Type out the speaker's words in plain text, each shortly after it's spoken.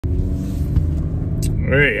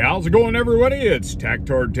Hey, how's it going, everybody? It's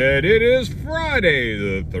Tactard Ted. It is Friday,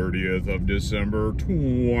 the 30th of December,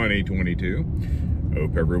 2022.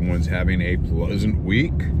 Hope everyone's having a pleasant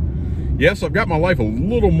week. Yes, I've got my life a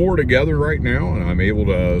little more together right now, and I'm able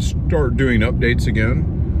to start doing updates again.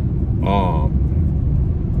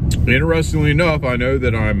 Interestingly enough, I know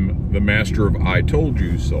that I'm the master of I told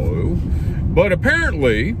you so, but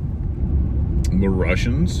apparently the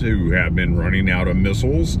Russians, who have been running out of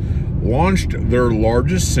missiles, launched their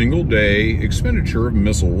largest single-day expenditure of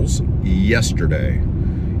missiles yesterday.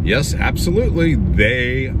 Yes, absolutely.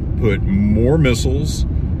 They put more missiles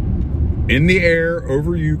in the air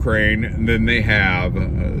over Ukraine than they have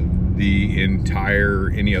the entire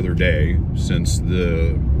any other day since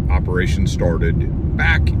the operation started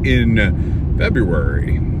back in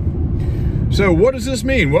February. So what does this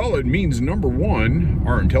mean? Well, it means, number one,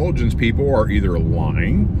 our intelligence people are either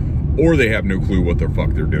lying or they have no clue what the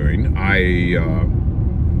fuck they're doing. I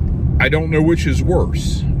don't know which is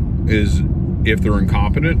worse, is if they're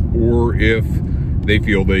incompetent or if they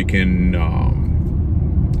feel they can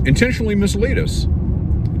intentionally mislead us.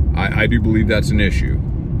 I do believe that's an issue.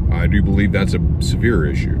 I do believe that's a severe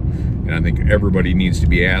issue. And I think everybody needs to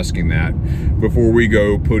be asking that before we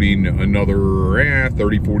go putting another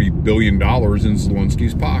 $30–40 billion in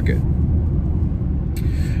Zelensky's pocket.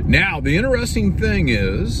 Now, the interesting thing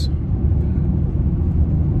is,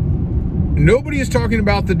 nobody is talking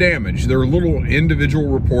about the damage. There are little individual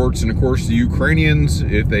reports, and of course the Ukrainians,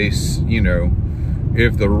 if they,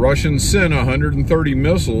 if the Russians sent 130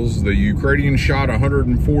 missiles, the Ukrainians shot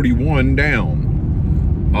 141 down.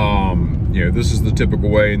 This is the typical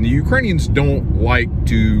way, and the Ukrainians don't like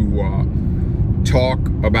to talk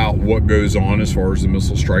about what goes on as far as the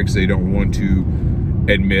missile strikes. They don't want to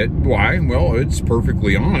admit why. Well, it's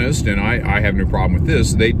perfectly honest, and I have no problem with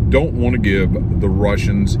this. They don't want to give the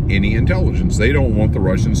Russians any intelligence. They don't want the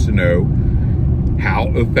Russians to know how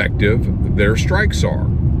effective their strikes are.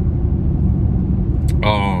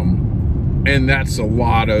 And that's a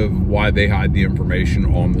lot of why they hide the information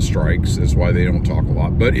on the strikes. That's why they don't talk a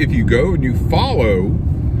lot. But if you go and you follow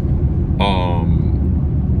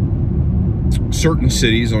certain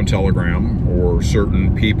cities on Telegram or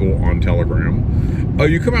certain people on Telegram,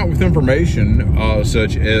 you come out with information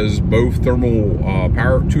such as both thermal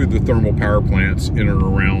power, two of the thermal power plants in and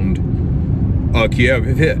around Kiev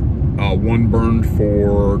have hit. One burned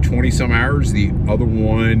for 20 some hours. The other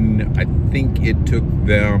one, I think it took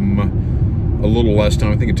them a little less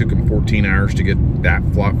time. I think it took them 14 hours to get that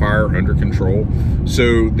flat fire under control.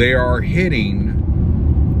 So they are hitting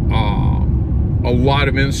a lot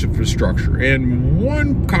of infrastructure. And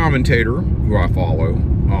one commentator who I follow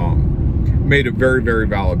made a very, very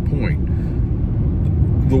valid point.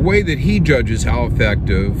 The way that he judges how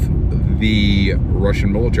effective the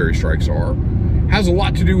Russian military strikes are has a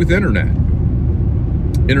lot to do with internet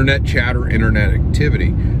chatter, internet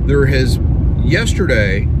activity.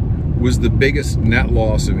 Yesterday was the biggest net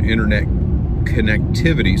loss of internet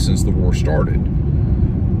connectivity since the war started.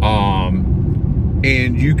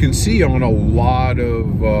 And you can see on a lot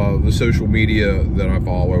of the social media that I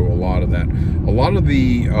follow, a lot of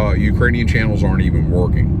the Ukrainian channels aren't even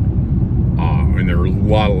working. And there are a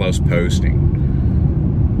lot less posting.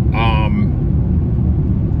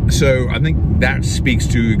 So I think that speaks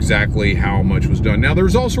to exactly how much was done. Now,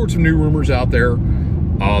 there's all sorts of new rumors out there.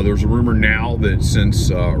 There's a rumor now that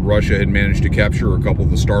since Russia had managed to capture a couple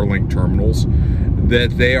of the Starlink terminals,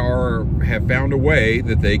 that they have found a way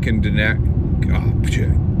that they can detect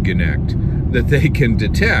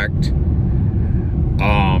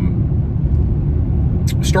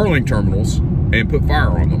Starlink terminals and put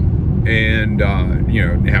fire on them, and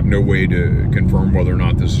have no way to confirm whether or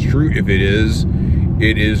not this is true. If it is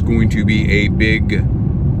going to be a big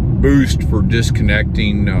boost for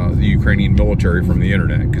disconnecting the Ukrainian military from the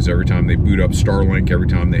internet, because every time they boot up Starlink, every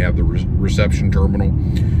time they have the reception terminal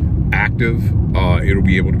active, it'll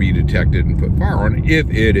be able to be detected and put fire on, if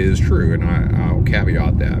it is true. And I'll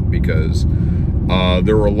caveat that, because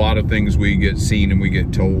there are a lot of things we get seen and we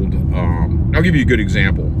get told. I'll give you a good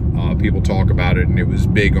example. People talk about it, and it was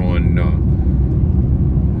big on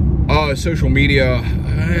social media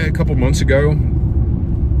a couple months ago.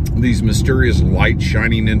 These mysterious lights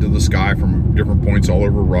shining into the sky from different points all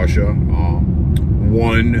over Russia.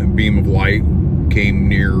 One beam of light came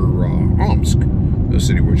near Omsk, a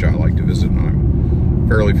city which I like to visit and I'm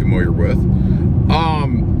fairly familiar with.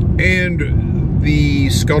 And the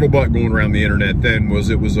scuttlebutt going around the internet then was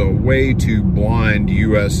it was a way to blind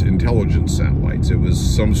U.S. intelligence satellites. It was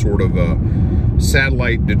some sort of a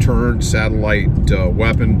satellite deterrent, satellite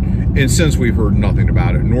weapon. And since we've heard nothing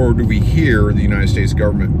about it, nor do we hear the United States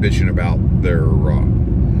government bitching about their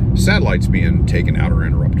satellites being taken out or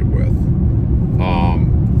interrupted with.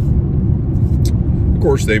 Of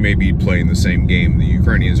course, they may be playing the same game the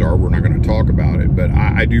Ukrainians are. We're not going to talk about it, but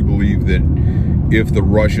I do believe that if the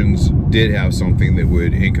Russians did have something that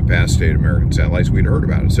would incapacitate American satellites, we'd heard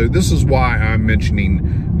about it. So this is why I'm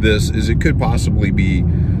mentioning this, is it could possibly be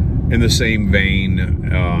in the same vein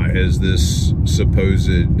as this supposed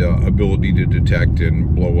ability to detect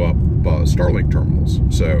and blow up Starlink terminals.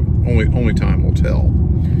 So only time will tell.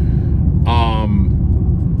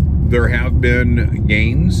 There have been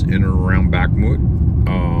gains in and around Bakhmut.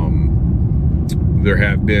 There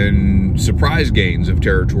have been surprise gains of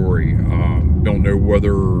territory. Don't know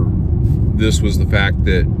whether this was the fact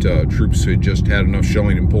that troops had just had enough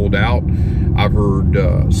shelling and pulled out. I've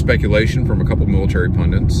heard speculation from a couple military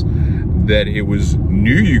pundits that it was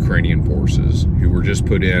new Ukrainian forces who were just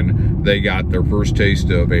put in. They got their first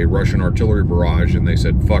taste of a Russian artillery barrage and they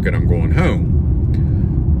said, fuck it, I'm going home.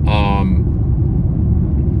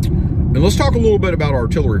 And let's talk a little bit about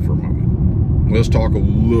artillery for a moment. Let's talk a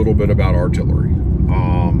little bit about artillery.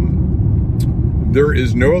 There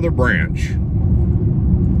is no other branch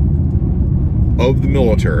of the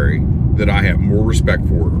military that I have more respect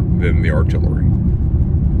for than the artillery.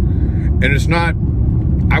 And it's not,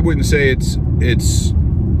 I wouldn't say it's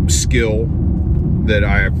skill that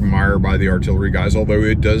I admire by the artillery guys, although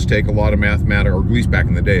it does take a lot of mathematical, or at least back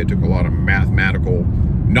in the day, it took a lot of mathematical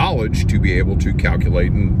knowledge to be able to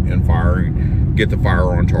calculate and fire and get the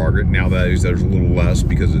fire on target. Nowadays there's a little less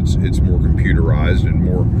because it's more computerized and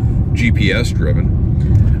more GPS driven.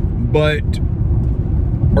 But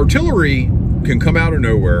artillery can come out of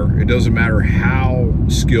nowhere. It doesn't matter how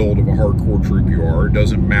skilled of a hardcore troop you are. It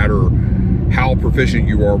doesn't matter how proficient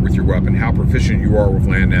you are with your weapon, how proficient you are with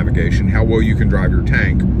land navigation, how well you can drive your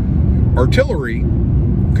tank. Artillery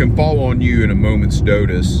can fall on you in a moment's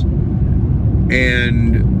notice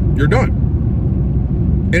and you're done.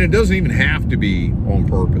 And it doesn't even have to be on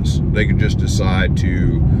purpose. They can just decide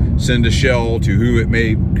to send a shell to who it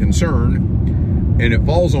may concern, and it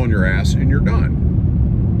falls on your ass and you're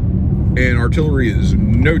done. And artillery is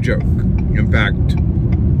no joke. In fact,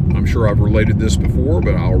 I'm sure I've related this before,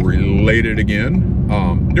 but I'll relate it again.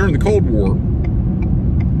 During the Cold War,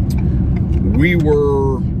 we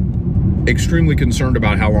were extremely concerned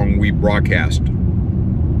about how long we broadcast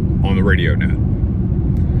on the radio net.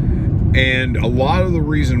 And a lot of the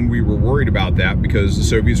reason we were worried about that, because the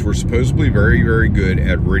Soviets were supposedly very, very good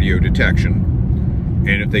at radio detection.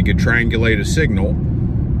 And if they could triangulate a signal,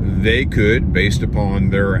 they could, based upon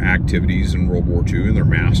their activities in World War II and their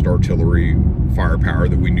massed artillery firepower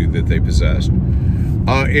that we knew that they possessed,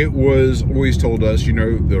 it was always told us, you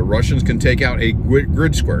know, the Russians can take out a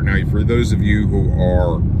grid square. Now, for those of you who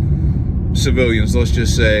are civilians, let's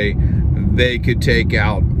just say they could take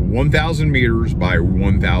out 1,000 meters by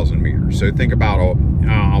 1,000 meters. So think about,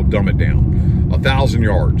 I'll dumb it down, 1,000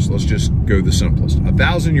 yards. Let's just go the simplest.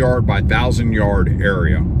 1,000 yard by 1,000 yard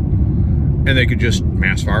area. And they could just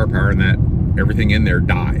mass firepower and that everything in there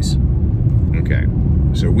dies. Okay.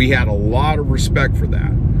 So we had a lot of respect for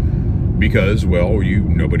that because, well,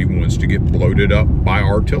 nobody wants to get bloated up by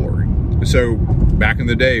artillery. So back in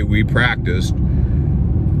the day, we practiced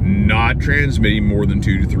not transmitting more than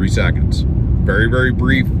 2 to 3 seconds. Very, very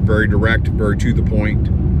brief, very direct, very to the point.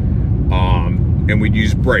 And we'd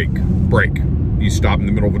use break. You stop in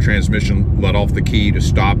the middle of a transmission, let off the key to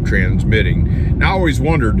stop transmitting. Now I always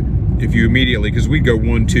wondered if you immediately, because we'd go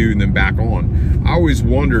 1, 2, and then back on. I always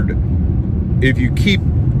wondered if you keep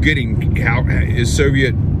getting, how is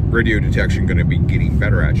Soviet radio detection going to be getting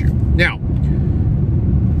better at you? Now,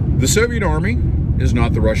 the Soviet Army is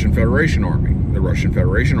not the Russian Federation Army. The Russian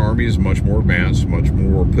Federation Army is much more advanced, much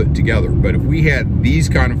more put together. But if we had these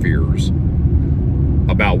kind of fears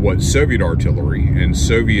about what Soviet artillery and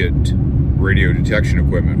Soviet radio detection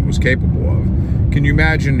equipment was capable of, can you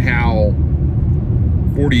imagine how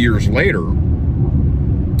 40 years later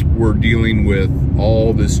we're dealing with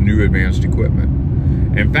all this new advanced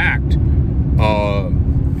equipment? In fact,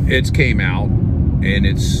 it's came out, and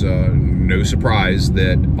it's no surprise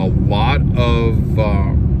that a lot of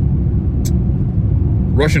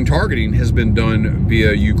Russian targeting has been done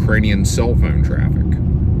via Ukrainian cell phone traffic.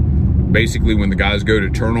 Basically, when the guys go to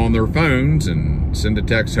turn on their phones and send a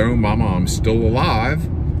text home, "Mama, I'm still alive,"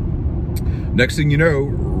 next thing you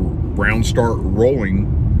know, rounds start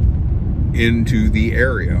rolling into the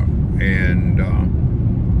area. And,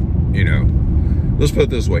 you know, let's put it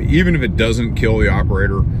this way, even if it doesn't kill the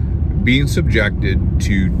operator, being subjected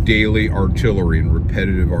to daily artillery and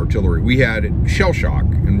repetitive artillery. We had shell shock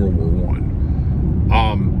in World War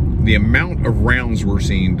I. The amount of rounds we're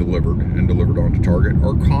seeing delivered onto target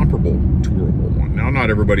are comparable to World War I. Now,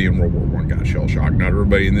 not everybody in World War I got shell shocked. Not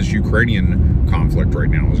everybody in this Ukrainian conflict right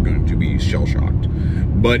now is going to be shell shocked.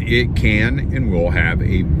 But it can and will have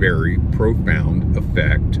a very profound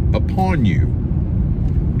effect upon you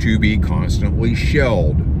to be constantly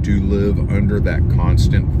shelled, to live under that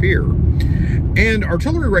constant fear. And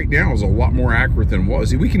artillery right now is a lot more accurate than it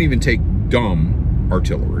was. We can even take dumb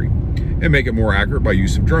artillery and make it more accurate by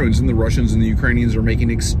use of drones. And the Russians and the Ukrainians are making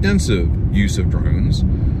extensive use of drones.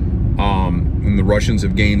 And the Russians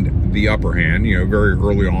have gained the upper hand. You know, very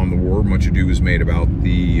early on in the war, much ado was made about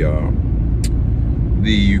the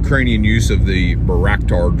Ukrainian use of the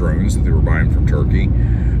Bayraktar drones that they were buying from Turkey.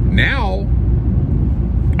 Now,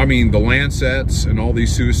 I mean, the Lancets and all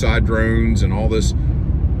these suicide drones and all this,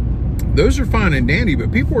 those are fine and dandy,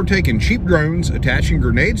 but people are taking cheap drones, attaching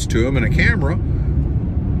grenades to them and a camera,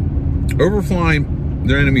 overflying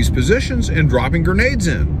their enemy's positions and dropping grenades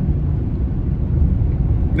in.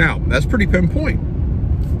 Now, that's pretty pinpoint.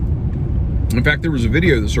 In fact, there was a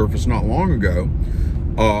video that surfaced not long ago.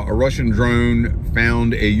 A Russian drone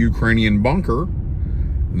found a Ukrainian bunker.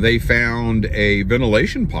 They found a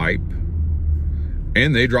ventilation pipe,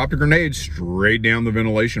 and they dropped a grenade straight down the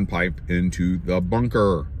ventilation pipe into the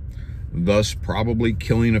bunker, thus probably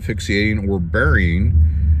killing, asphyxiating, or burying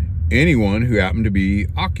anyone who happened to be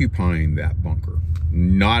occupying that bunker.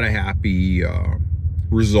 Not a happy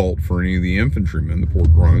result for any of the infantrymen, the poor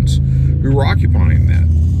grunts, who were occupying that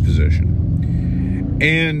position.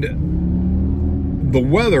 And the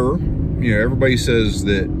weather, you know, everybody says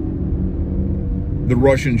that the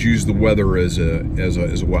Russians use the weather as a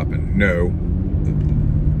weapon. No,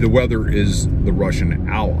 the weather is the Russian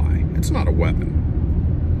ally. It's not a weapon.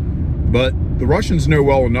 But the Russians know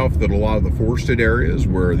well enough that a lot of the forested areas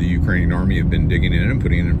where the Ukrainian army have been digging in and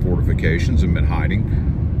putting in fortifications and been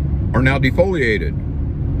hiding are now defoliated,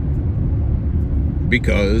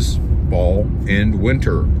 because fall and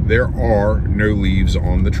winter, there are no leaves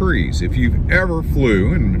on the trees. If you've ever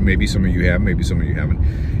flew, and maybe some of you have, maybe some of you haven't,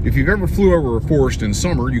 if you've ever flew over a forest in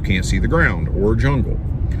summer, you can't see the ground, or a jungle.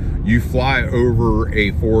 You fly over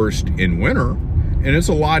a forest in winter, and it's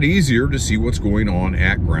a lot easier to see what's going on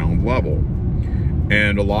at ground level.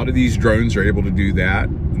 And a lot of these drones are able to do that.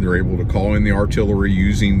 They're able to call in the artillery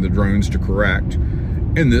using the drones to correct.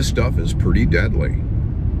 And this stuff is pretty deadly.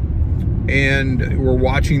 And we're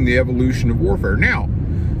watching the evolution of warfare. Now,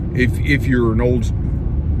 if you're an old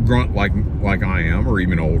grunt like I am, or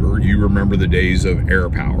even older, you remember the days of air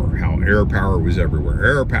power, how air power was everywhere.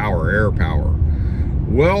 Air power, air power.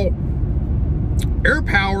 Well, air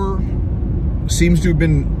power seems to have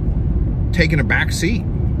been taking a back seat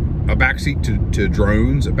to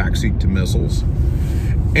drones, a back seat to missiles.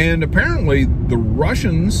 And apparently the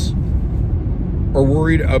Russians are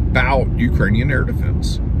worried about Ukrainian air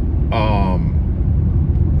defense.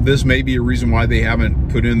 This may be a reason why they haven't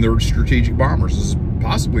put in their strategic bombers. This is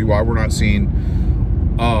possibly why we're not seeing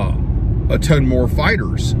a ton more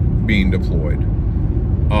fighters being deployed.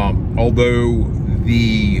 Although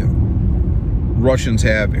the Russians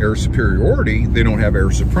have air superiority, they don't have air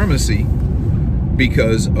supremacy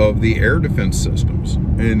because of the air defense systems.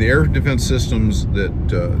 And the air defense systems that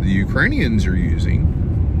the Ukrainians are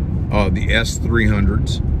using, the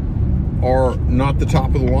S-300s, are not the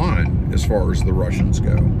top of the line as far as the Russians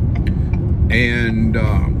go. And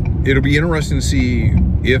it'll be interesting to see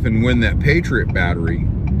if and when that Patriot battery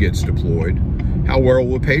gets deployed, how well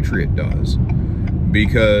the Patriot does.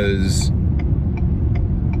 Because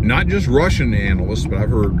not just Russian analysts, but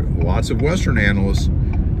I've heard lots of Western analysts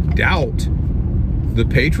doubt the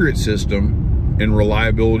Patriot system in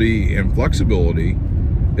reliability and flexibility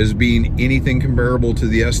as being anything comparable to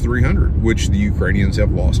the S-300, which the Ukrainians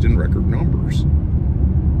have lost in record numbers.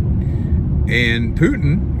 And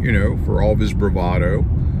Putin, you know, for all of his bravado,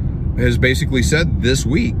 has basically said this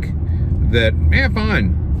week that, man,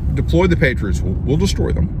 fine, deploy the Patriots, we'll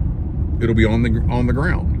destroy them. It'll be on the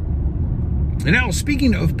ground. And now,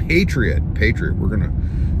 speaking of Patriot, we're going to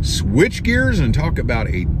switch gears and talk about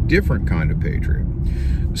a different kind of Patriot.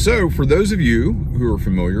 So, for those of you who are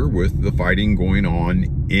familiar with the fighting going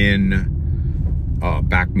on in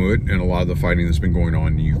Bakhmut and a lot of the fighting that's been going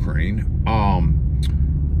on in Ukraine,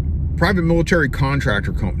 private military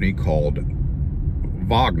contractor company called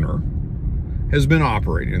Wagner has been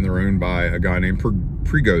operating, and they're owned by a guy named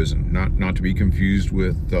Prigozhin, not to be confused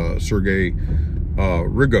with Sergei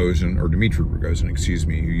Rogozin, or Dmitry Rogozin, excuse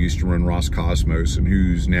me, who used to run Roscosmos and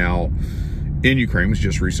who's now in Ukraine was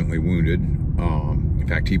just recently wounded. In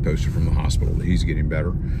fact, he posted from the hospital that he's getting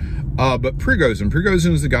better. But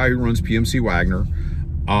Prigozhin is the guy who runs PMC Wagner.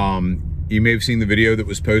 You may have seen the video that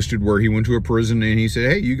was posted where he went to a prison and he said,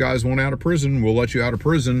 hey, you guys want out of prison, we'll let you out of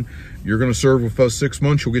prison. You're going to serve with us 6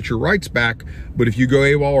 months, you'll get your rights back. But if you go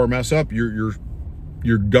AWOL or mess up, you're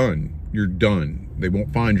done. You're done. They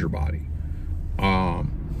won't find your body.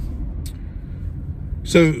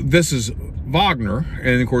 So this is Wagner,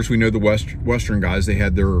 and of course we know the Western guys, they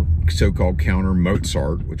had their so-called counter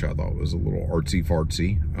Mozart, which I thought was a little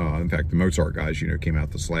artsy-fartsy. In fact, the Mozart guys, came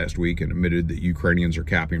out this last week and admitted that Ukrainians are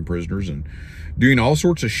capping prisoners and doing all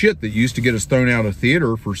sorts of shit that used to get us thrown out of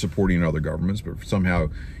theater for supporting other governments, but somehow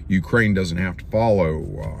Ukraine doesn't have to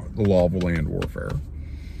follow the law of land warfare.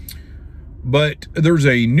 But there's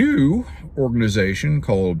a new organization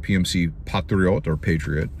called PMC Patriot, or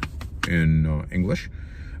Patriot in English,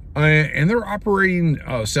 and they're operating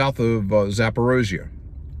south of Zaporozhye.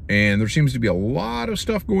 And there seems to be a lot of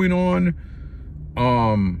stuff going on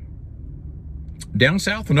down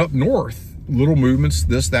south and up north. Little movements,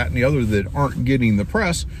 this, that, and the other that aren't getting the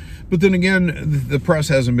press. But then again, the press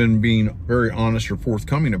hasn't been being very honest or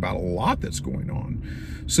forthcoming about a lot that's going on.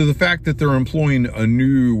 So the fact that they're employing a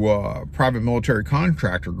new private military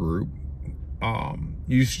contractor group,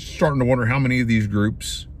 you're starting to wonder how many of these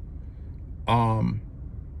groups are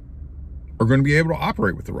going to be able to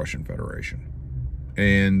operate with the Russian Federation.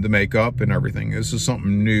 And the makeup and everything. This is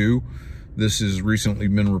something new. This has recently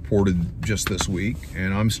been reported just this week,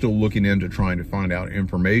 and I'm still looking into trying to find out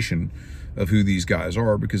information of who these guys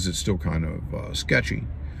are, because it's still kind of sketchy.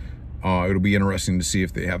 It'll be interesting to see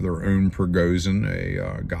if they have their own Prigozhin,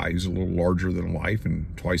 a guy who's a little larger than life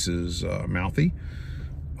and twice as mouthy.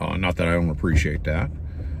 Not that I don't appreciate that.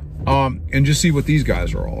 And just see what these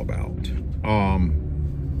guys are all about.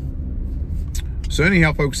 So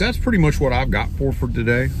anyhow, folks, that's pretty much what I've got for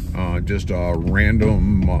today. Just a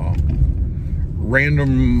random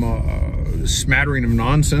smattering of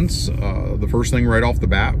nonsense. The first thing right off the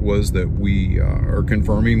bat was that we are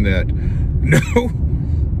confirming that no,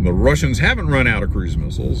 the Russians haven't run out of cruise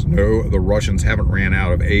missiles. No, the Russians haven't ran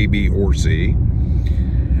out of A, B, or C.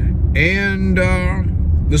 And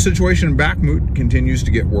the situation in Bakhmut continues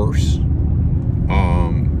to get worse.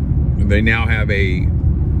 They now have a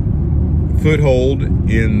foothold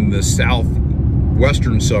in the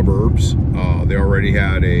southwestern suburbs. They already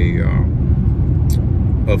had a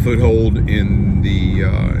foothold in the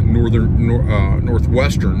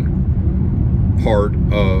northwestern part,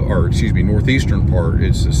 northeastern part.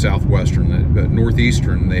 It's the southwestern, but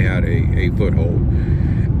northeastern they had a foothold.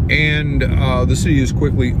 And the city is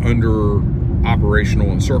quickly under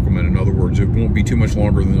operational encirclement. In other words, it won't be too much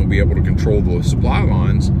longer than they'll be able to control the supply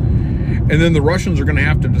lines. And then the Russians are going to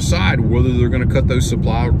have to decide whether they're going to cut those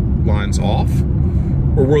supply lines off,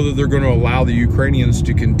 or whether they're going to allow the Ukrainians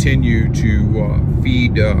to continue to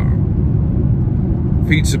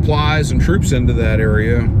feed supplies and troops into that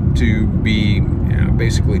area to be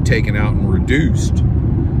basically taken out and reduced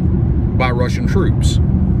by Russian troops.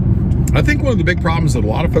 I think one of the big problems that a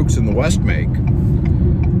lot of folks in the West make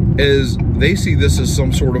is they see this as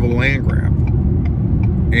some sort of a land grab.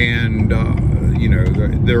 And,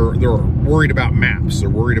 they're worried about maps. They're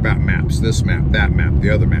worried about maps. This map, that map, the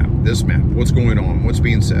other map, this map, what's going on, what's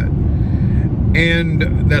being said.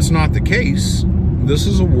 And that's not the case. This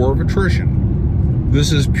is a war of attrition.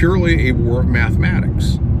 This is purely a war of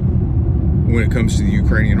mathematics when it comes to the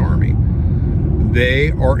Ukrainian army. They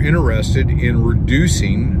are interested in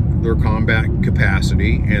reducing their combat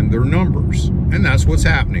capacity and their numbers. And that's what's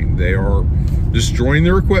happening. They are destroying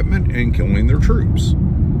their equipment and killing their troops.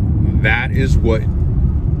 That is what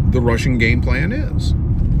the Russian game plan is.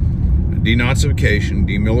 Denazification,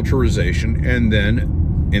 demilitarization, and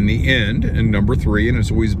then in the end, and number 3, and it's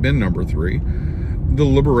always been number 3, the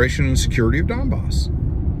liberation and security of Donbass.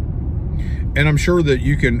 And I'm sure that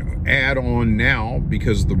you can add on now,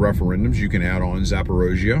 because of the referendums, you can add on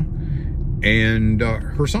Zaporozhye and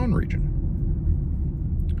Kherson region.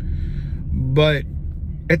 But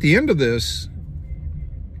at the end of this,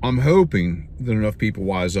 I'm hoping that enough people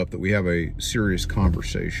wise up that we have a serious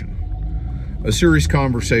conversation. A serious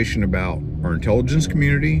conversation about our intelligence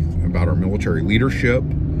community, about our military leadership,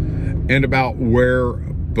 and about where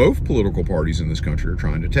both political parties in this country are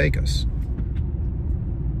trying to take us.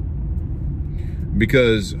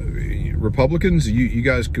 Because Republicans, you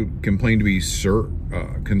guys complain to be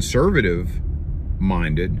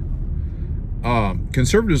conservative-minded.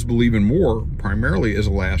 Conservatives believe in war primarily as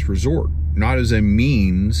a last resort, not as a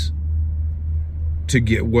means to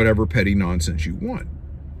get whatever petty nonsense you want.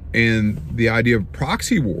 And the idea of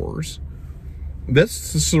proxy wars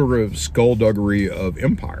That's the sort of skullduggery of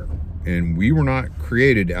empire. And we were not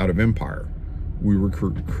created out of empire. We were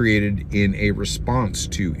created in a response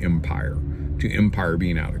to empire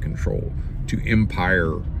being out of control, to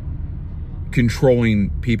empire controlling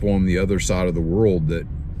people on the other side of the world that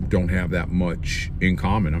don't have that much in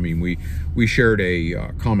common. I mean, we shared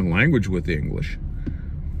a common language with the English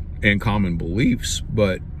and common beliefs,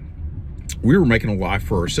 but we were making a life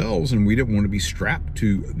for ourselves, and we didn't want to be strapped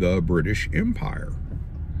to the British Empire.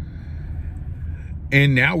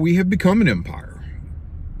 And now we have become an empire.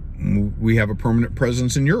 We have a permanent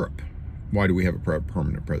presence in Europe. Why do we have a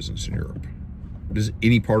permanent presence in Europe? Does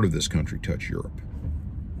any part of this country touch Europe?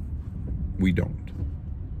 We don't.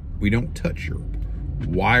 We don't touch Europe.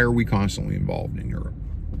 Why are we constantly involved in Europe?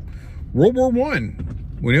 World War I,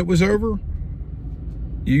 when it was over,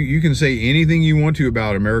 you can say anything you want to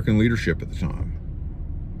about American leadership at the time.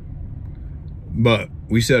 But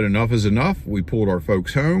we said enough is enough. We pulled our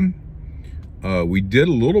folks home. We did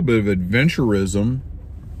a little bit of adventurism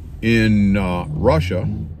in Russia,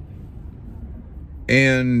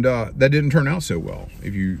 and that didn't turn out so well.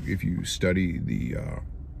 If you study the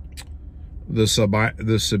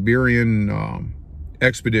Siberian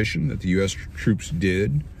expedition that the U.S. troops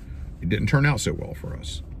did, it didn't turn out so well for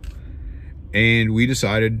us. And we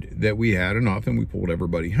decided that we had enough, and we pulled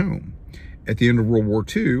everybody home. At the end of World War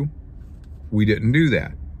II, we didn't do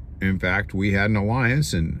that. In fact, we had an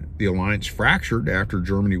alliance, and the alliance fractured after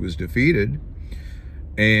Germany was defeated.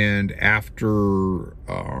 And after,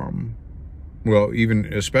 well,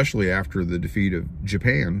 even especially after the defeat of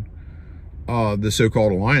Japan, the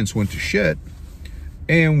so-called alliance went to shit.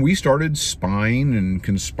 And we started spying and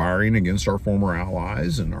conspiring against our former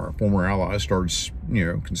allies, and our former allies started,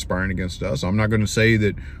 conspiring against us. I'm not going to say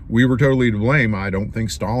that we were totally to blame. I don't think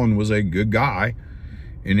Stalin was a good guy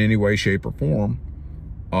in any way, shape, or form.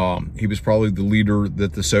 He was probably the leader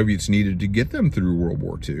that the Soviets needed to get them through World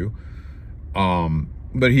War II.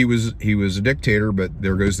 But he was a dictator, but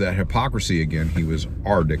there goes that hypocrisy again. He was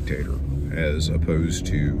our dictator, as opposed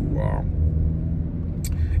to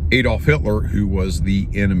Adolf Hitler, who was the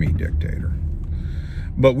enemy dictator.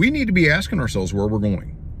 But we need to be asking ourselves where we're going.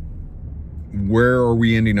 Where are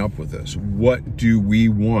we ending up with this? What do we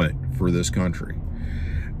want for this country?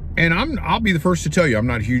 And I'll be the first to tell you, I'm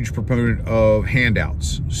not a huge proponent of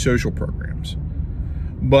handouts, social programs.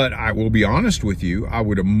 But I will be honest with you, I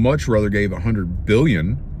would have much rather gave $100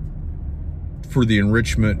 billion for the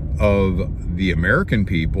enrichment of the American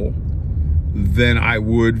people than I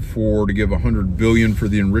would to give $100 billion for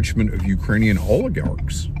the enrichment of Ukrainian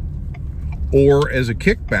oligarchs, or as a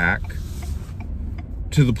kickback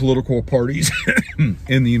to the political parties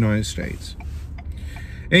in the United States.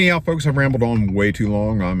 Anyhow, folks, I've rambled on way too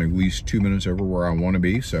long. I'm at least 2 minutes over where I want to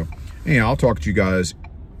be. So anyhow, I'll talk to you guys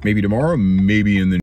maybe tomorrow, maybe in the